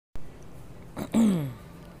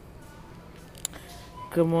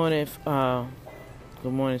Good morning.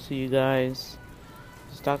 Good morning to you guys.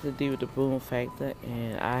 It's Dr. D with the Boom Factor,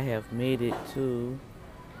 and I have made it to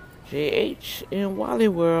JH in Wally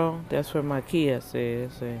World. That's where my kiosk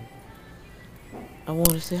is, and I want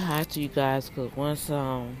to say hi to you guys because once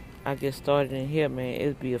I get started in here, man,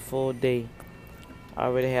 it'll be a full day. I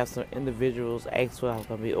already have some individuals ask where I'm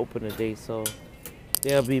gonna be open today, so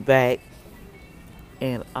they'll be back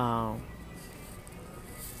and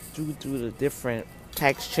through the different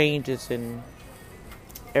tax changes and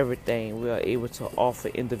everything, we are able to offer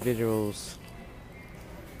individuals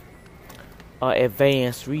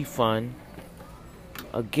advance refund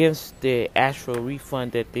against the actual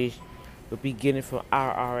refund that they will be getting from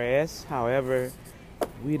IRS. However,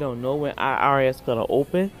 we don't know when IRS is going to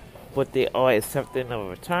open, but they are accepting the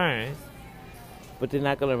returns. But they're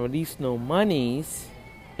not going to release no monies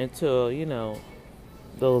until,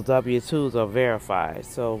 those W-2s are verified.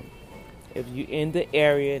 So if you're in the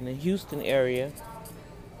area, in the Houston area,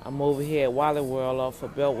 I'm over here at Wally World off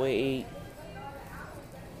of Beltway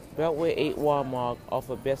 8 Walmart off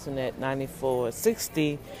of Bessonet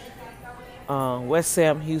 9460, West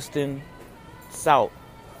Sam, Houston, South.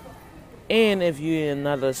 And if you're in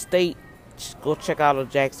another state, go check out a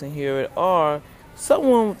Jackson Hewitt or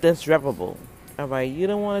someone that's reputable. All right, you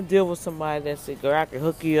don't want to deal with somebody that say, "Girl, I can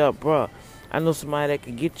hook you up, bruh. I know somebody that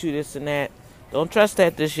can get you this and that." Don't trust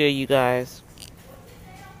that this year, you guys.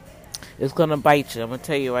 It's going to bite you. I'm going to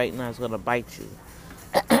tell you right now, it's going to bite you.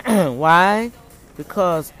 Why?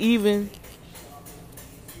 Because even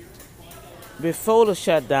before the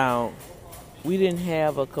shutdown, we didn't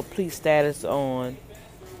have a complete status on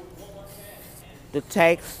the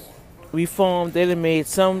tax reform. They done made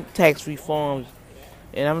some tax reforms,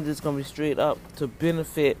 and I'm just going to be straight up, to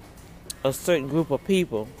benefit a certain group of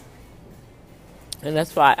people. And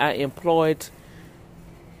that's why I employed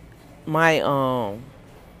my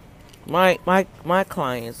my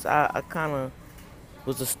clients. I kind of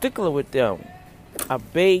was a stickler with them. I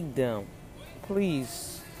begged them,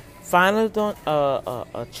 please find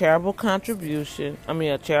a charitable contribution.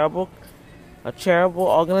 A charitable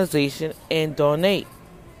organization, and donate.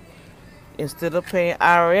 Instead of paying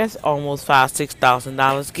IRS almost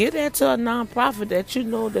 $5,000-$6,000, give that to a nonprofit that you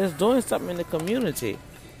know that's doing something in the community.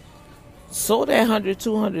 So that $100,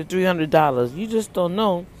 $200, $300, you just don't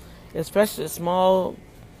know. Especially small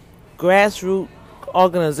grassroots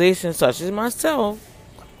organizations such as myself,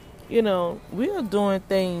 we are doing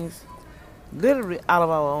things literally out of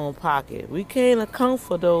our own pocket. We can't account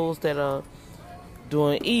for those that are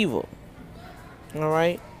doing evil. All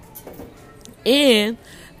right? And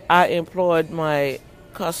I employed my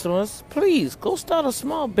customers, please go start a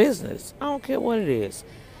small business. I don't care what it is.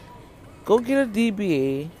 Go get a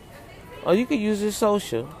DBA, or you can use your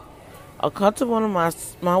social. Or come to one of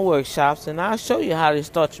my workshops, and I'll show you how to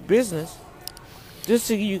start your business. Just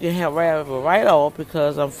so you can have a write-off,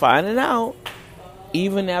 because I'm finding out,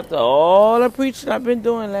 even after all the preaching I've been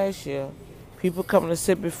doing last year, people coming to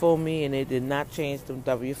sit before me and they did not change them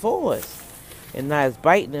W-4s. And now it's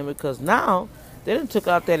biting them, because now they done took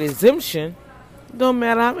out that exemption. It don't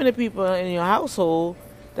matter how many people are in your household,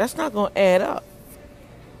 that's not going to add up.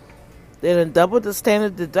 They done doubled the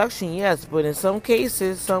standard deduction, yes, but in some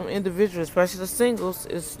cases, some individuals, especially the singles,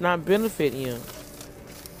 it's not benefiting you.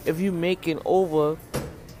 If you making over,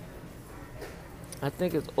 I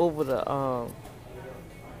think it's over the,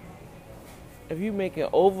 if you making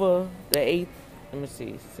over the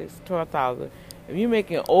 $12,000. If you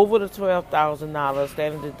making over the $12,000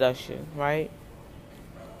 standard deduction, right?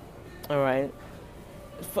 All right.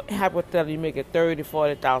 Hypothetically, you making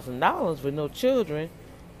 $30,000, $40,000 with no children,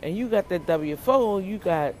 and you got that W-4, you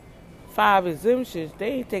got 5 exemptions, they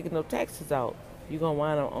ain't taking no taxes out. You're going to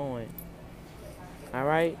wind up owing. All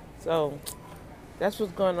right? So, that's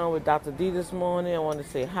what's going on with Dr. D this morning. I want to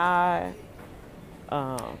say hi.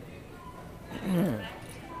 I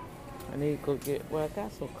need to go I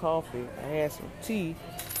got some coffee. I had some tea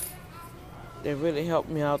that really helped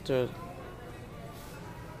me out there,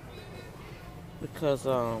 because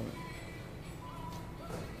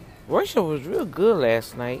worship was real good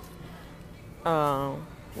last night.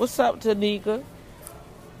 What's up, Tanika?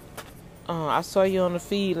 I saw you on the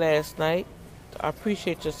feed last night. I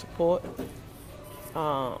appreciate your support.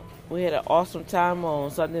 We had an awesome time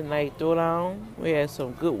on Sunday night throwdown. We had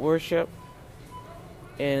some good worship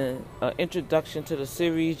and an introduction to the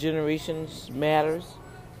series Generations Matters.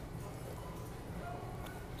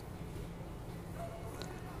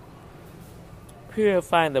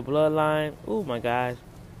 Purifying the bloodline. Oh my gosh.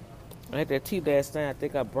 I had that tea last night. I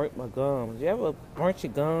think I burnt my gums. You ever burnt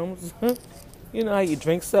your gums? You know how you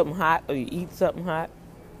drink something hot or you eat something hot?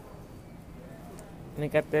 they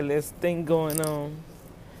got that little thing going on.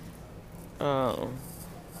 Um,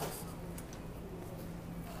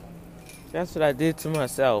 that's what I did to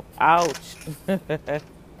myself. Ouch.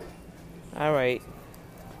 All right.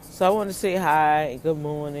 So I want to say hi and good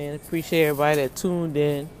morning. Appreciate everybody that tuned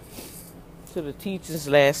in to the teachings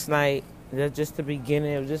last night. That's just the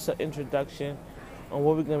beginning. It was just an introduction on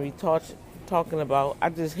what we're going to be talking about. I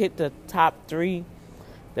just hit the top 3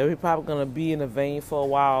 that we're probably going to be in the vein for a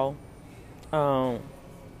while.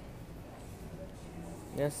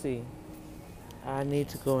 Let's see. I need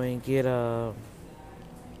to go and get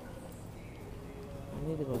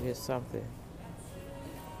something.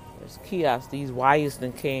 There's kiosks. These wires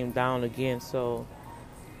then came down again, so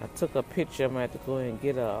I took a picture. I'm going to have to go ahead and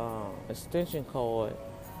get a extension cord.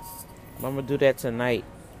 I'm going to do that tonight.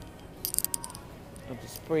 The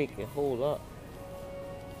spray can hold up.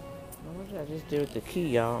 What did I just do with the key,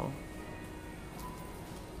 y'all?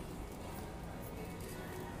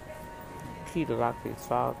 Key to lock these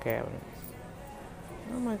file cabinets.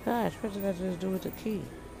 Oh my gosh, what did I just do with the key?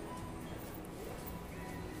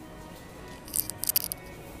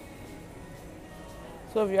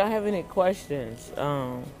 So if y'all have any questions,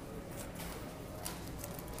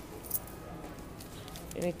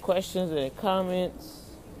 any comments,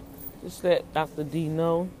 just let Dr. D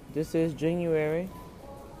know. This is January,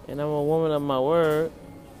 and I'm a woman of my word.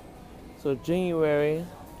 So January,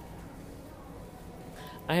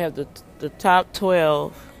 I have the top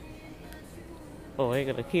 12. Oh, I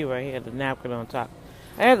got the key right here, the napkin on top.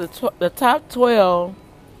 I have the top 12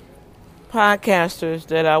 podcasters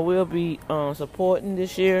that I will be supporting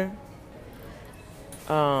this year.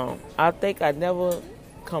 I think I never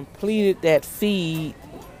completed that feed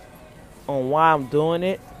on why I'm doing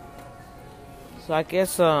it. So I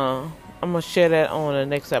guess I'm going to share that on the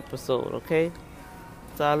next episode, okay?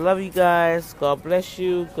 So I love you guys. God bless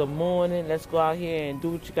you. Good morning. Let's go out here and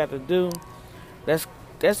do what you got to do. Let's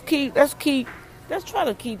try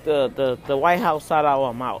to keep the White House out of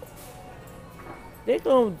our mouth. They're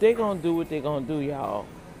gonna do what they're gonna do, y'all.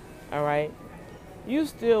 All right? You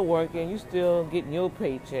still working. You still getting your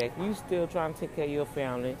paycheck. You still trying to take care of your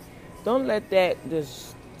family. Don't let that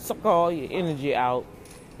just suck all your energy out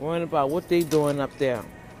worrying about what they doing up there,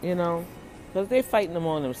 you know? Because they fighting them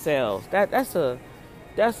on themselves. That's a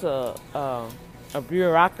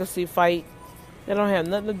bureaucracy fight. They don't have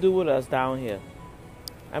nothing to do with us down here.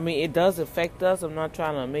 I mean, it does affect us. I'm not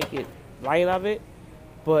trying to make it light of it.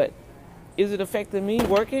 But is it affecting me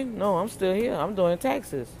working? No, I'm still here. I'm doing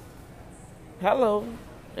taxes. Hello.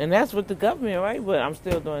 And that's with the government, right? But I'm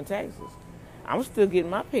still doing taxes. I'm still getting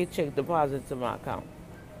my paycheck deposited to my account.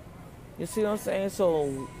 You see what I'm saying?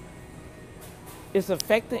 So it's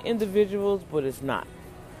affecting individuals, but it's not.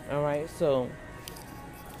 All right? So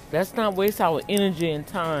let's not waste our energy and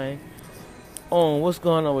time on what's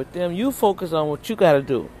going on with them. You focus on what you got to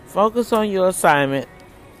do. Focus on your assignment.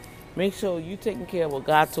 Make sure you're taking care of what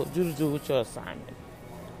God told you to do with your assignment.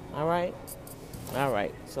 All right? All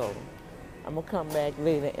right. So I'm going to come back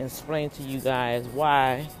later and explain to you guys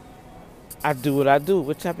why I do what I do,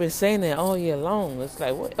 which I've been saying that all year long. It's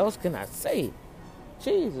like, what else can I say?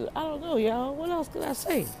 Jesus, I don't know, y'all. What else can I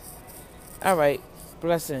say? All right.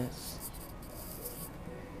 Blessings.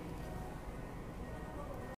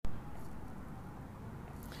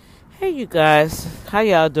 Hey, you guys. How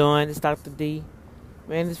y'all doing? It's Dr. D.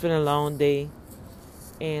 Man, it's been a long day.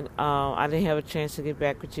 And I didn't have a chance to get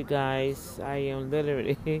back with you guys. I am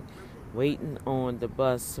literally waiting on the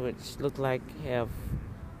bus, which look like have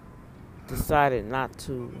decided not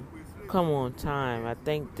to come on time. I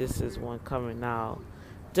think this is one coming now.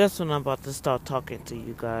 Just when I'm about to start talking to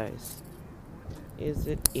you guys. Is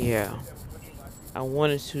it? Yeah. I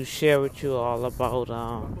wanted to share with you all about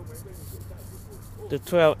the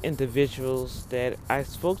 12 individuals that I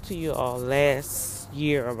spoke to you all last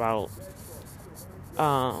year about,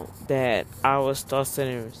 that I will start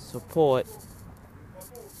sending support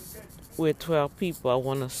with 12 people. I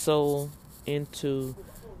want to sow into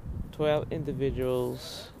 12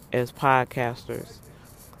 individuals as podcasters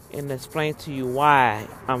and explain to you why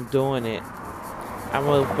I'm doing it. I'm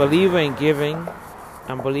a believer in giving.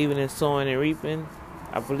 I'm believing in sowing and reaping.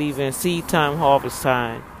 I believe in seed time, harvest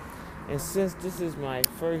time. And since this is my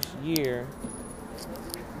first year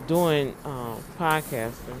doing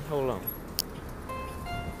podcasting, hold on.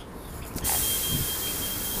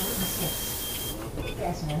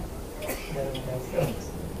 Yes, ma'am.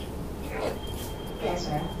 Yes,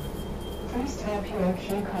 ma'am. Please tap your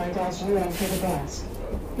key card as you enter the bus.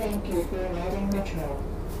 Thank you for riding Metro.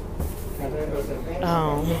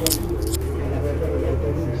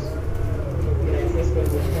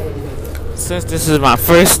 Since this is my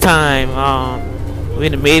first time We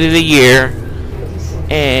done made it a year,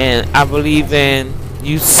 and I believe in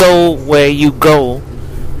you sow where you go,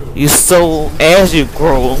 you sow as you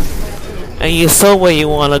grow, and you sow where you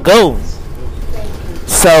want to go.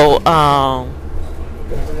 So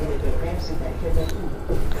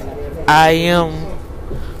I am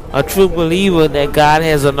a true believer that God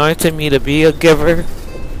has anointed me to be a giver.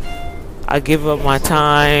 I give up my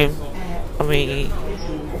time. I mean,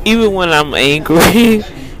 even when I'm angry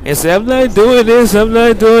and say I'm not doing this, I'm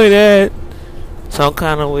not doing that, some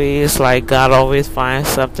kind of way it's like God always finds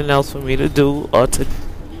something else for me to do or to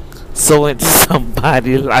sow into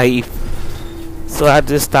somebody's life. So I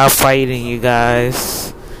just stop fighting, you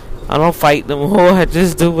guys. I don't fight no more. I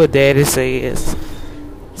just do what Daddy says.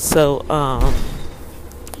 So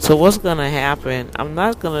so what's gonna happen? I'm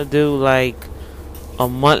not gonna do like a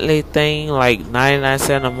monthly thing, like 99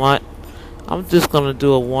 cents a month. I'm just gonna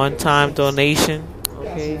do a one-time donation,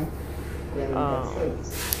 okay,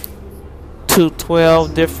 to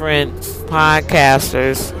 12 different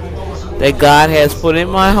podcasters that God has put in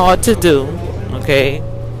my heart to do, okay,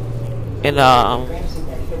 and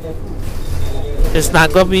it's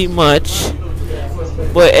not gonna be much,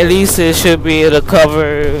 but at least it should be able to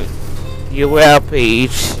cover your web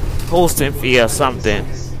page, hosting fee or something.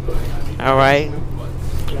 All right,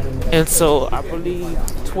 and so I believe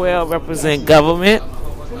 12 represent government,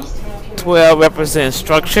 12 represent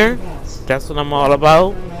structure. That's what I'm all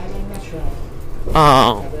about.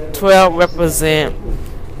 12 represent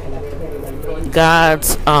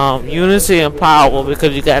God's unity and power,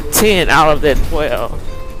 because you got 10 out of that 12.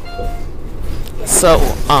 So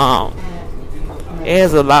it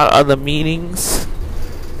has a lot of other meanings,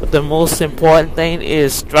 but the most important thing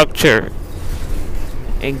is structure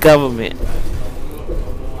and government.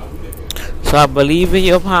 So I believe in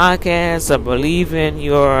your podcast. I believe in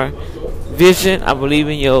your vision. I believe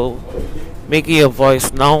in your making your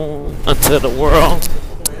voice known unto the world,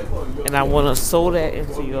 and I want to sow that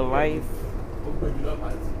into your life,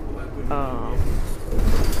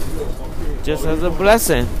 just as a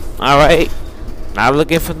blessing. All right, not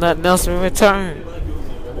looking for nothing else in return.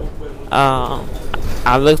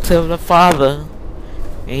 I look to the Father,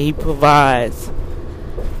 and He provides.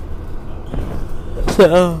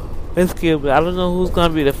 So excuse me, I don't know who's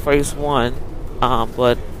gonna be the first one,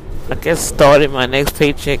 but I guess starting my next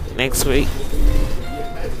paycheck next week,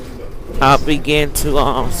 I'll begin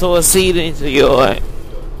to sow a seed into your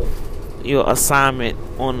assignment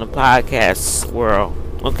on the podcast world.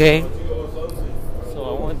 Okay,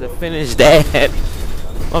 so I wanted to finish that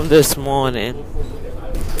from this morning.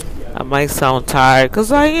 I might sound tired, cause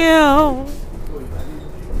I am,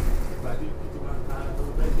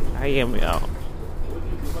 y'all.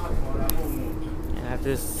 And I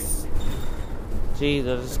just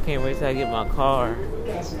can't wait till I get my car.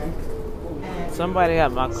 Somebody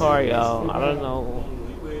got my car, y'all. I don't know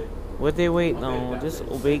what they waiting on. Just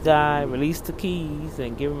obey God, release the keys,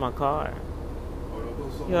 and give me my car.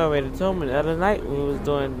 He already told me the other night when we was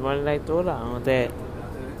doing Monday Night Throwdown that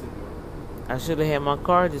I should have had my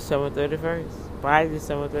car December 31st. By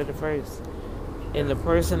December 31st. And the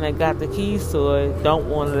person that got the keys to it don't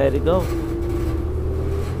want to let it go.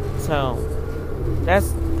 So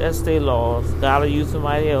that's their laws. God will use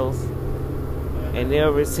somebody else, and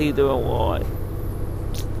they'll receive the reward.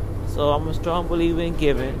 So I'm a strong believer in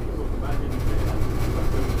giving.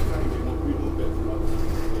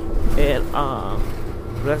 And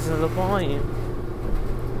blessings upon you.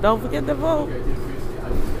 Don't forget to vote.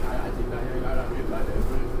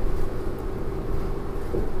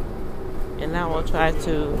 And I will try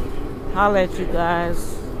to holler at you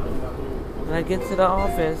guys when I get to the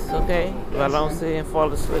office, okay? If I don't see and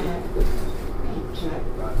fall asleep.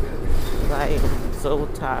 I am so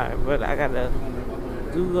tired, but I gotta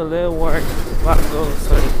do a little work before I go to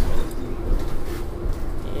sleep.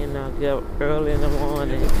 And I'll get up early in the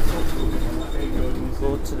morning,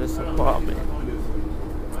 go to this apartment.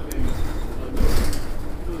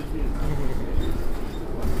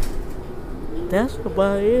 That's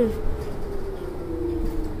about it.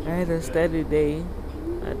 I had a steady day.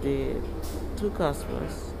 I did 2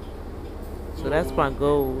 customers. So that's my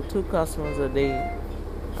goal. 2 customers a day.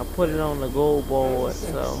 I put it on the goal board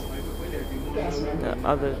so the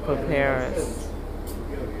other preparers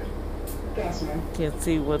can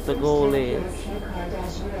see what the goal is.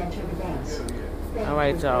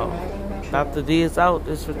 Alright, y'all. Dr. D is out.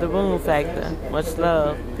 This was the Boom Factor. Much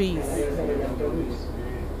love. Peace.